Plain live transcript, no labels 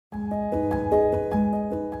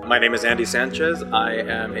My name is Andy Sanchez. I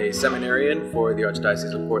am a seminarian for the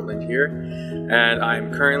Archdiocese of Portland here, and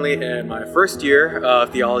I'm currently in my first year of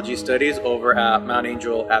theology studies over at Mount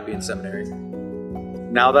Angel Appian Seminary.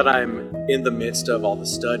 Now that I'm in the midst of all the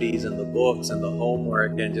studies and the books and the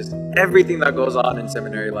homework and just everything that goes on in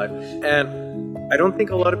seminary life, and I don't think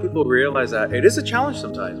a lot of people realize that it is a challenge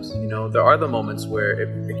sometimes. There are the moments where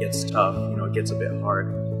it gets tough, it gets a bit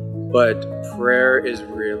hard. But prayer is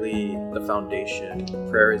really the foundation.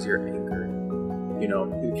 Prayer is your anchor,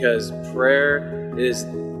 because prayer is,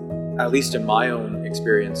 at least in my own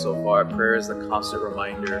experience so far, prayer is the constant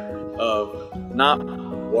reminder of not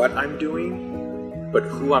what I'm doing, but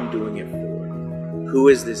who I'm doing it for. Who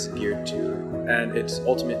is this geared to? And it's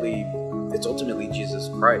ultimately Jesus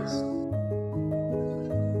Christ.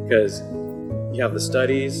 Because you have the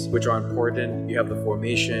studies, which are important. You have the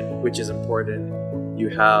formation, which is important. You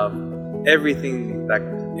have everything that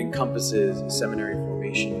encompasses seminary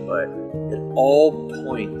formation, but it all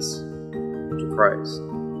points to Christ.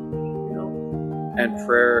 And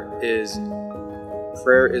prayer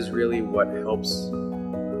is really what helps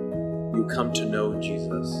you come to know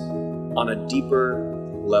Jesus on a deeper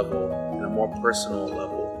level and a more personal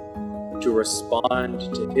level, to respond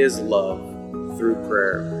to His love through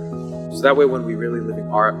prayer. So that way, when we really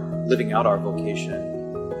living out our vocation,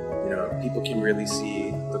 people can really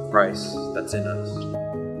see the Christ that's in us.